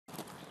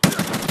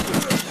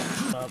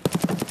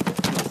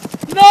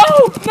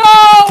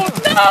No!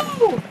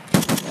 No!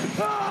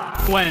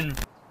 When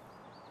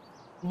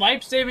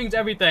life saving's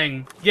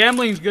everything.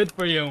 Gambling's good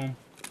for you.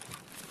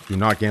 Do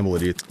not gamble,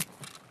 idiot.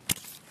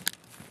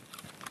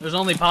 There's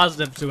only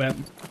positives to it.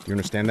 You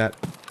understand that?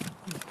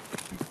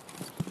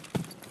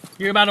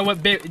 You're about to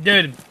what,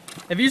 dude?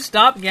 If you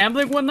stop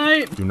gambling one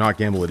night, Do not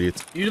gamble,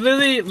 idiot. you're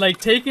literally like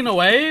taking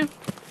away.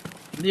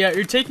 Yeah,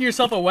 you're taking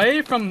yourself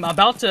away from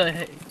about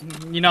to,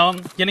 you know,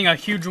 getting a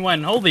huge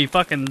win. Holy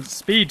fucking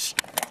speech.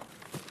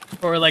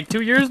 For like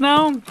 2 years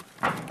now?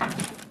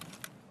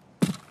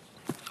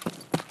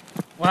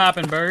 What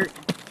happened, Bert?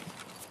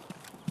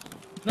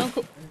 No,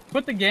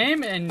 quit the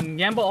game and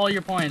gamble all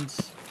your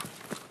points.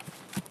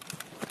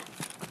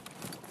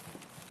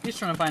 He's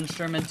trying to find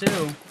Sherman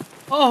too.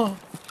 Oh!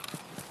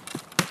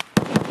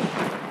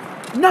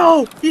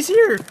 No! He's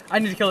here! I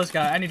need to kill this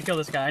guy. I need to kill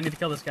this guy. I need to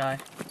kill this guy.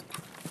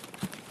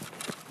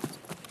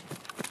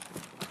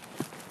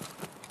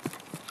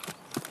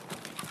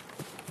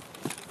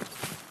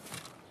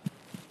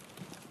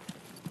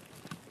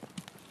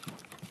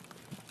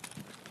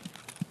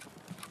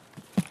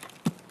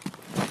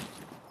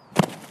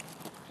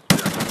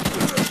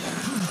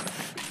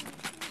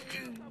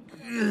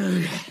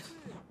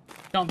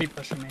 Don't be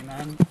pushing me,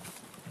 man.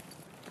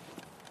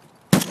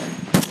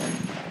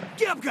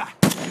 Kappa!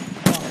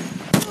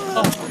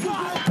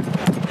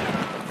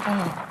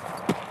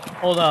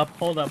 Hold up,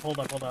 hold up, hold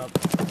up, hold up.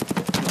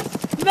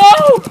 No!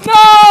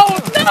 No!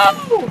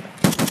 No!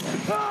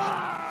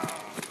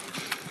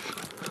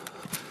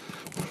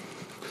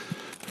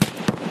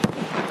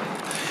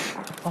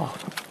 Oh.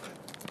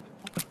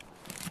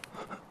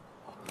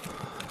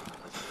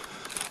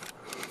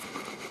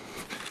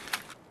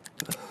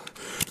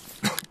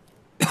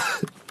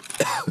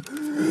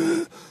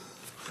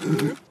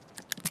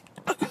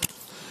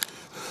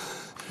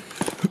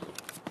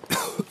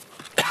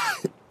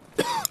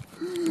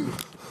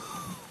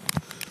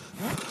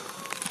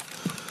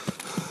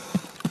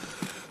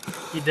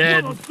 He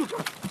did. Oh,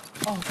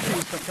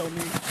 please don't kill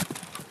me.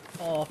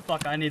 Oh,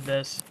 fuck, I need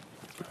this.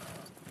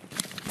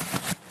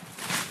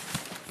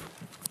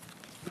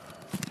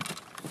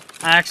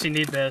 I actually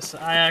need this.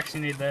 I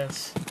actually need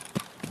this.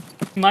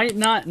 Might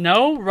not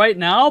know right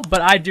now,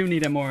 but I do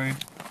need it more.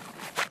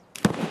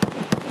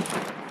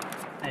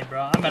 Hey,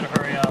 bro, I better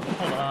hurry up.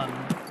 Hold on.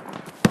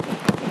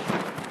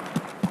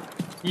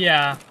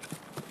 Yeah.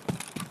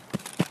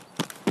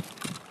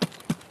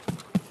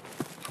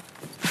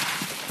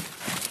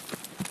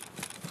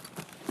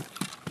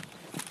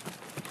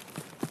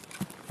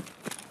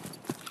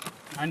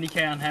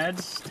 $90K on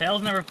heads.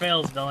 Tails never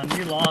fails, Dylan.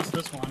 You lost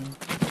this one.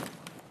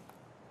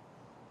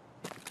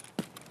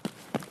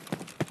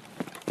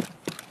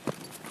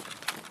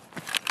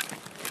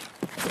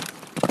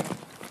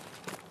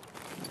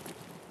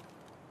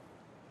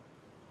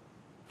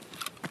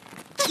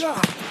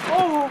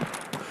 Oh!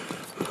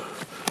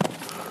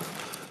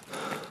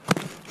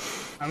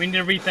 We need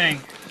to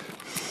rethink.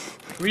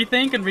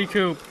 Rethink and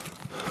recoup.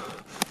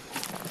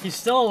 He's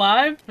still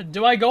alive?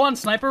 Do I go on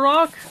Sniper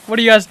Rock? What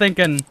are you guys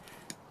thinking?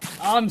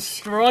 I'm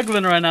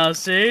struggling right now,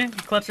 see?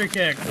 Clutcher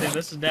kick. Dude,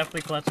 this is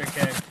definitely clutcher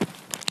kick.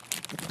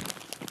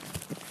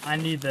 I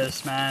need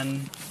this,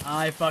 man.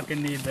 I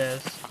fucking need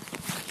this.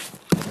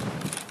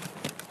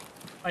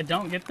 If I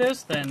don't get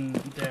this, then,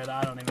 dude,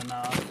 I don't even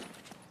know.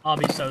 I'll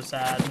be so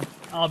sad.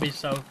 I'll be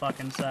so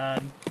fucking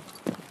sad.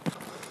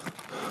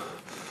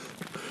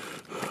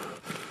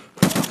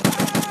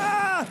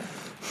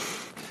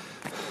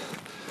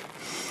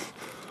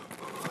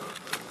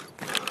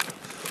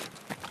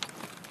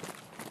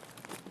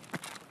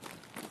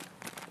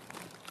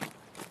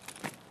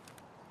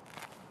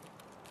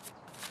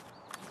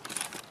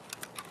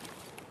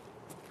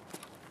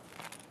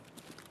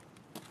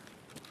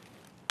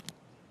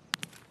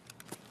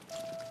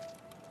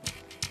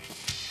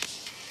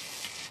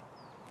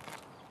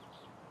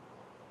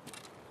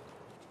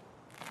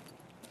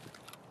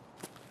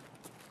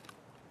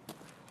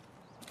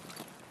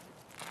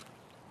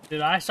 Dude,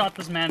 I shot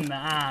this man in the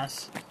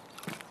ass.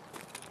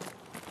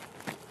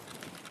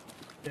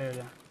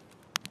 Dude.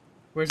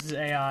 Where's his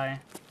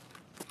AI?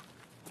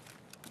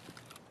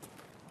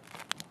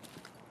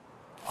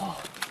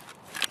 Oh.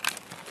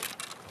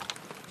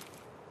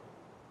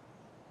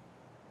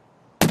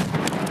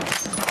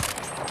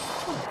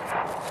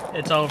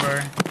 It's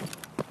over.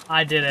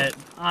 I did it.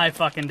 I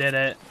fucking did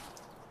it.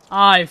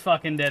 I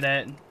fucking did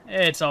it.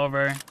 It's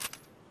over.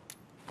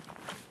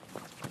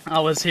 I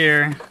was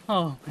here.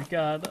 Oh my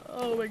god.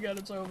 Oh my god,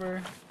 it's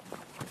over.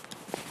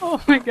 Oh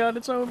my god,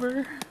 it's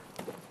over.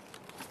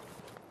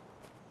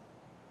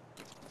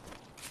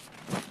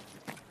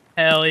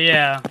 Hell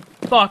yeah.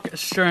 Fuck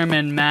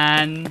Sherman,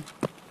 man.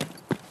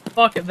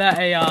 Fuck that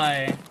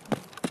AI.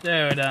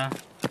 Dude,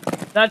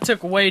 that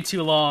took way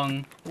too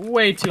long.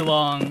 Way too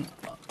long.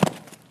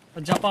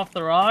 Jump off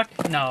the rock?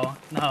 No,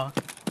 no.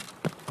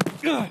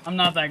 I'm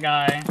not that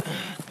guy.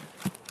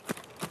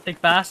 Take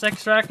fast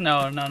extract?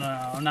 No, no, no,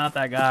 no. I'm not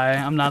that guy.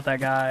 I'm not that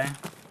guy.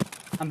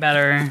 I'm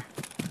better.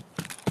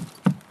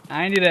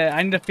 I need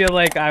to feel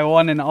like I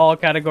won in all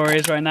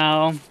categories right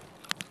now.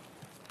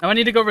 Now I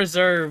need to go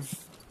reserve.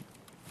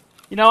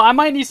 You know, I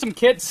might need some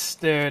kits,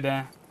 dude.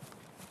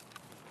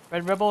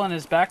 Red Rebel in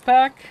his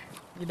backpack?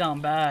 You down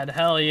bad.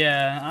 Hell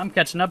yeah. I'm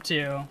catching up to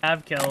you.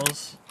 Have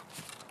kills.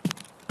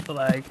 So,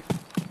 like,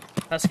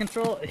 pest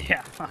control?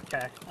 Yeah,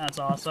 okay. That's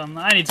awesome.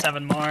 I need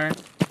 7 more.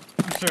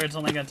 I'm sure it's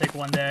only gonna take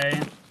 1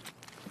 day.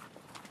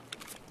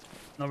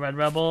 No Red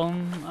Rebel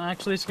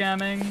actually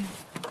scamming.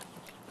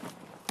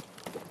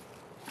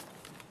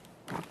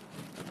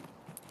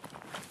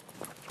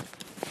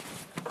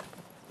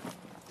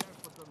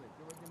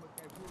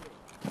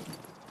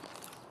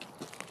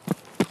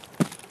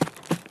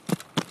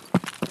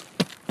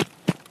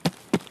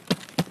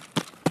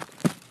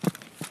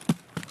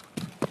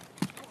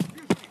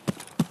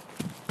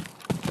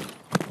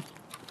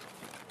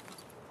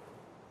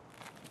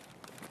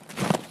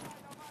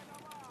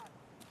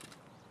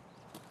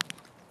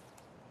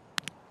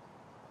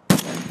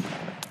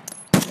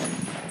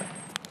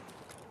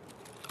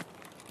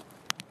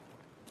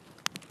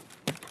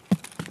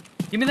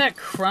 Give me that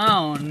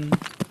crown.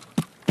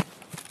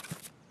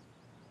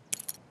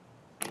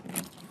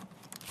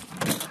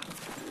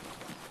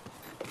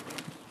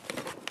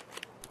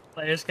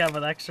 Players got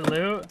with extra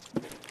loot.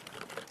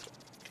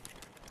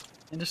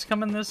 And just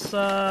come in this,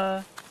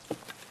 come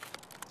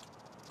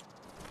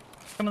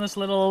in this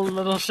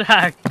little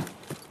shack.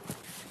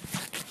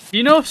 Do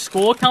you know if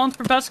school counts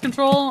for pest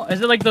control?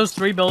 Is it like those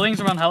 3 buildings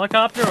around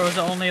helicopter, or is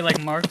it only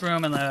like marked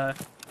room and the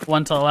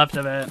one to the left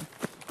of it?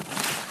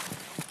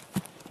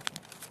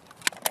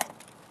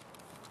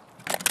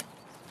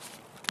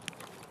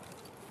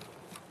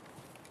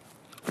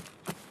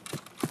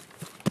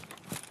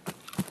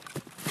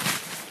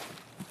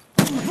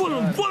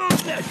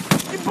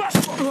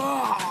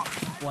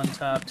 One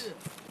tapped.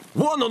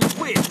 One on the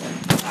way.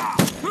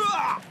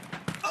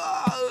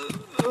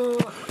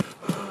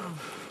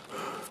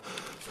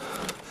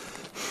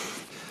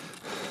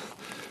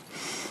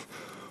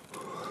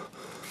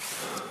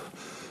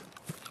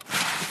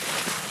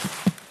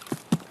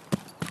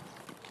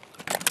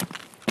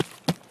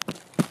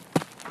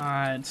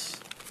 Alright.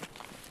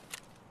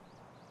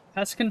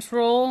 Pest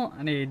control,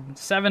 I need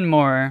 7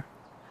 more.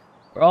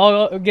 We're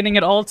all getting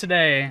it all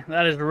today.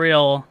 That is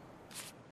real.